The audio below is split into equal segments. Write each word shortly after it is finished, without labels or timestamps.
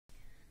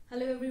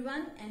Hello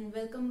everyone and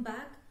welcome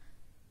back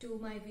to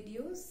my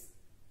videos.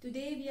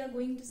 Today we are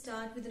going to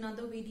start with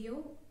another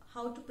video,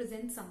 how to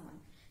present someone.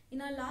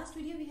 In our last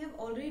video we have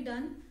already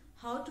done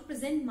how to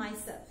present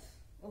myself.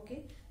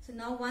 Okay, so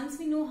now once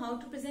we know how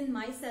to present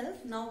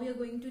myself, now we are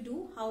going to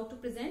do how to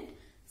present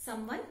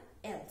someone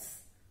else.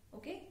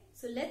 Okay,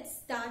 so let's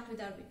start with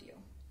our video.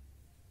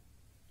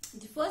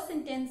 The first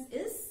sentence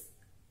is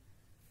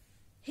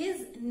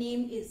his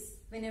name is.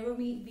 Whenever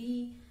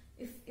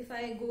if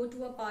I go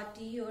to a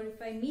party or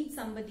if I meet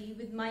somebody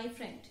with my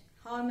friend,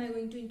 how am I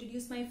going to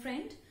introduce my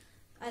friend?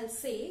 I'll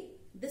say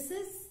this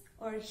is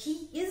or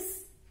he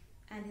is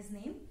and his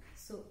name.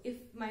 So if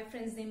my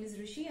friend's name is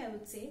Rishi, I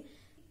would say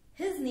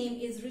his name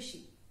is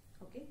Rishi.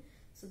 Okay,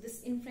 so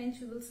this in French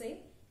we will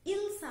say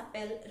il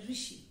s'appelle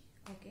Rishi.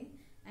 Okay,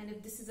 and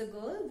if this is a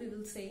girl we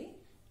will say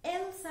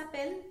elle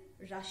s'appelle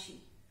Rashi.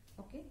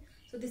 Okay,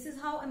 so this is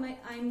how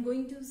I'm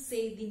going to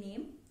say the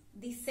name.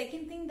 The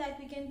second thing that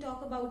we can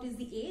talk about is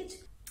the age.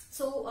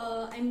 So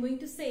I'm going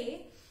to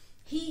say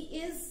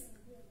he is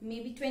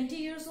maybe 20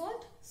 years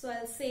old. So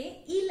I'll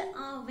say il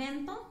a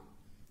 20 ans.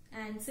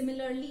 And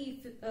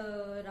similarly, if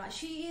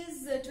Rashi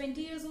is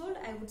 20 years old,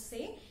 I would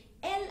say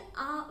elle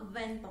a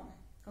 20 ans.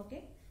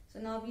 Okay. So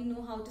now we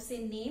know how to say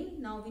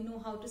name. Now we know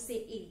how to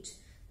say age.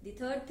 The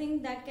third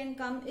thing that can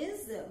come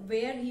is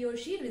where he or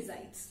she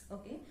resides.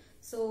 Okay.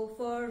 So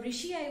for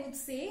Rishi, I would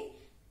say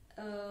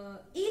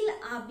il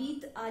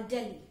habite à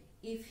Delhi.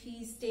 If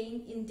he is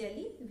staying in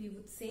Delhi, we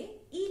would say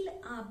il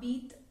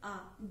habite à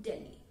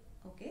Delhi.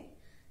 Okay.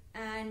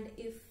 And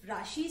if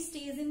Rashi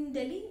stays in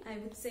Delhi, I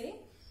would say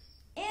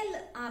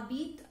elle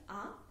habite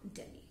à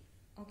Delhi.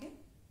 Okay.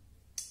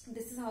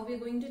 This is how we are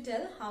going to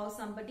tell how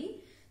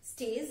somebody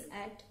stays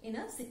in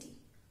a city.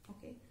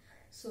 Okay.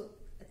 So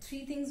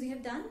three things we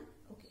have done.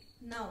 Okay.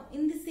 Now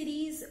in the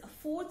cities, a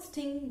fourth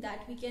thing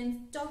that we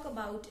can talk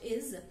about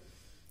is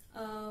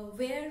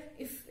where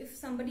if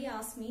somebody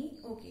asks me,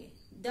 okay,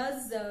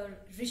 does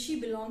Rishi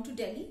belong to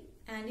Delhi?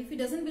 And if he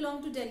doesn't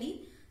belong to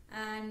Delhi,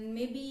 and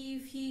maybe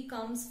if he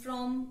comes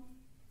from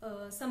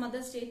some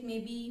other state,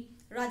 maybe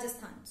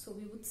Rajasthan, so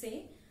we would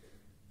say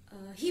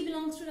he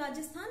belongs to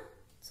Rajasthan,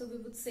 so we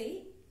would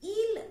say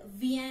il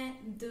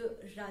vient de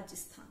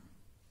Rajasthan.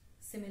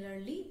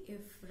 Similarly,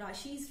 if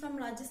Rashi is from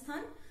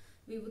Rajasthan,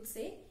 we would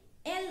say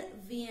elle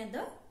vient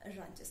de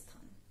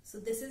Rajasthan. So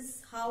this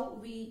is how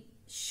we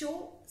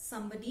show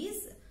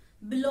somebody's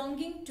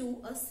belonging to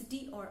a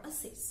city or a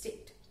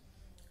state.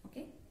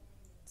 Okay,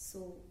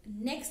 so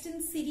next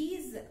in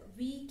cities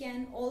we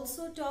can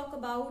also talk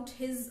about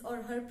his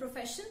or her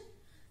profession.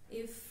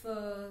 If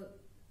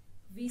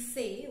we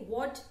say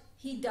what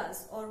he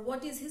does or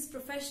what is his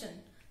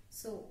profession,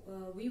 so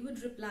we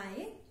would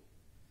reply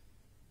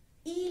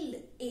il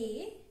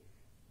est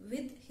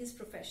with his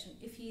profession.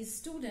 If he is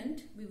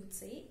student, we would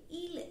say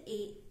il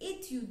est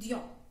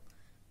étudiant.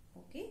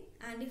 Okay,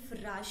 and if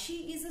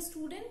Rashi is a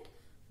student,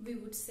 we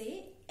would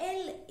say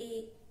elle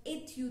est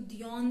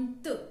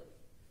étudiante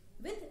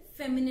with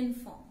feminine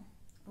form.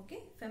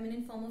 Okay,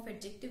 feminine form of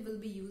adjective will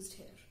be used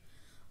here.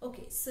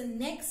 Okay, so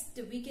next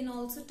we can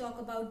also talk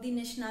about the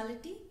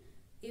nationality.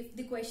 If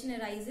the question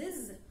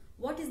arises,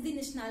 what is the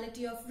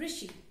nationality of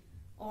Rishi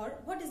or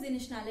what is the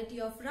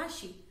nationality of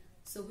Rashi?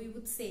 So we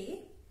would say,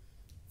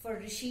 for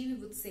Rishi we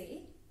would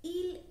say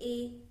il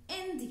est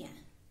indien.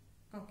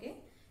 Okay,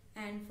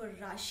 and for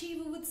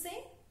Rashi we would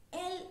say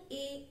elle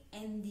est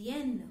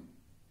indienne.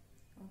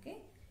 Okay,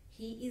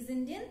 he is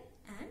Indian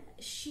and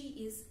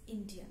she is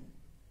Indian.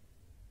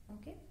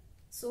 Okay,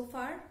 so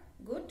far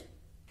good.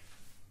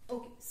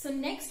 Okay, so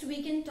next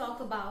we can talk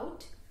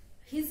about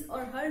his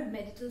or her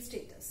marital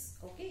status.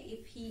 Okay,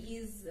 if he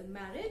is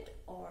married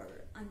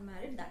or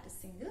unmarried, that is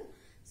single.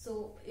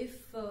 So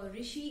if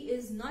Rishi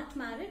is not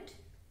married,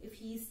 if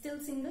he is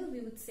still single,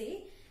 we would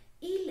say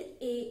il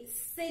est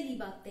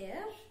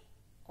célibataire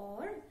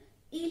or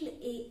il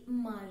est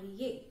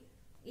marié.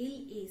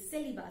 Il est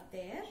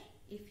célibataire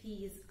if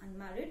he is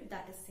unmarried,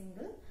 that is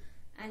single,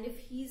 and if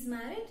he is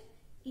married,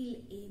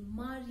 il est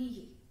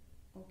marié.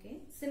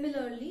 Okay,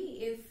 similarly,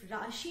 if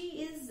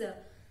Rashi is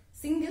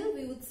single,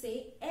 we would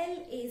say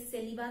elle est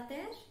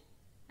célibataire,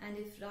 and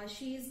if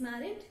Rashi is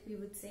married, we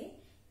would say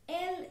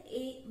elle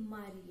est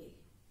mariée.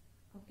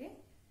 Okay,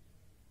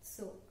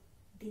 so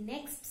the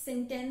next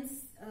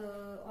sentence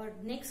or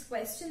next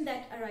question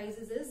that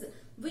arises is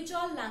which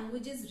all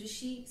languages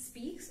Rishi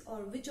speaks or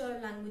which all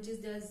languages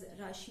does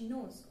Rashi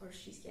knows or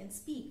she can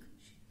speak.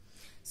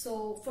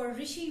 So for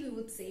Rishi we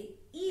would say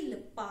il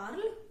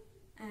parle,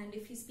 and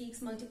if he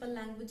speaks multiple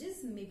languages,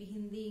 maybe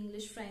Hindi,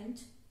 English, French,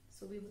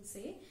 so we would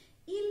say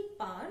il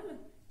parle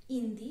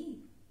hindi,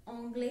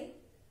 anglais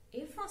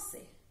et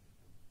français.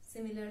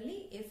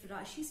 Similarly, if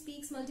Rashi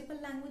speaks multiple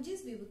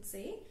languages, we would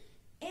say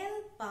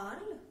elle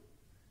parle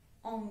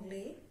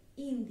anglais,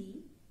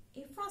 hindi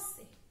et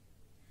français.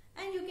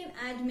 And you can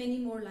add many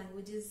more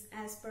languages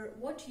as per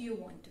what you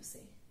want to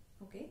say.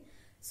 Okay,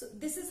 so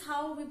this is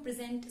how we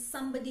present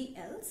somebody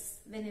else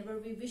whenever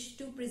we wish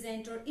to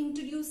present or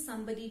introduce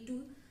somebody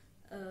to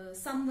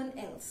someone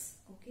else.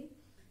 Okay,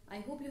 I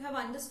hope you have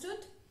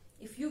understood.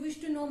 If you wish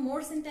to know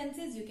more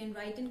sentences, you can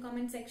write in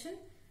comment section,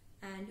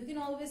 and you can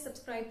always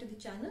subscribe to the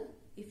channel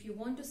if you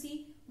want to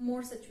see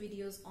more such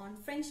videos on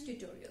French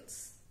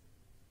tutorials.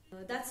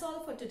 That's all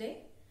for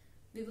today.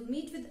 We will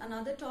meet with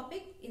another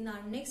topic in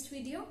our next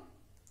video.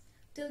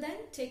 Till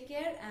then, take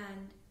care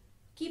and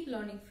keep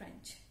learning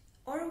French.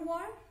 Au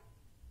revoir.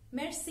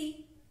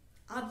 Merci.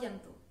 À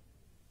bientôt.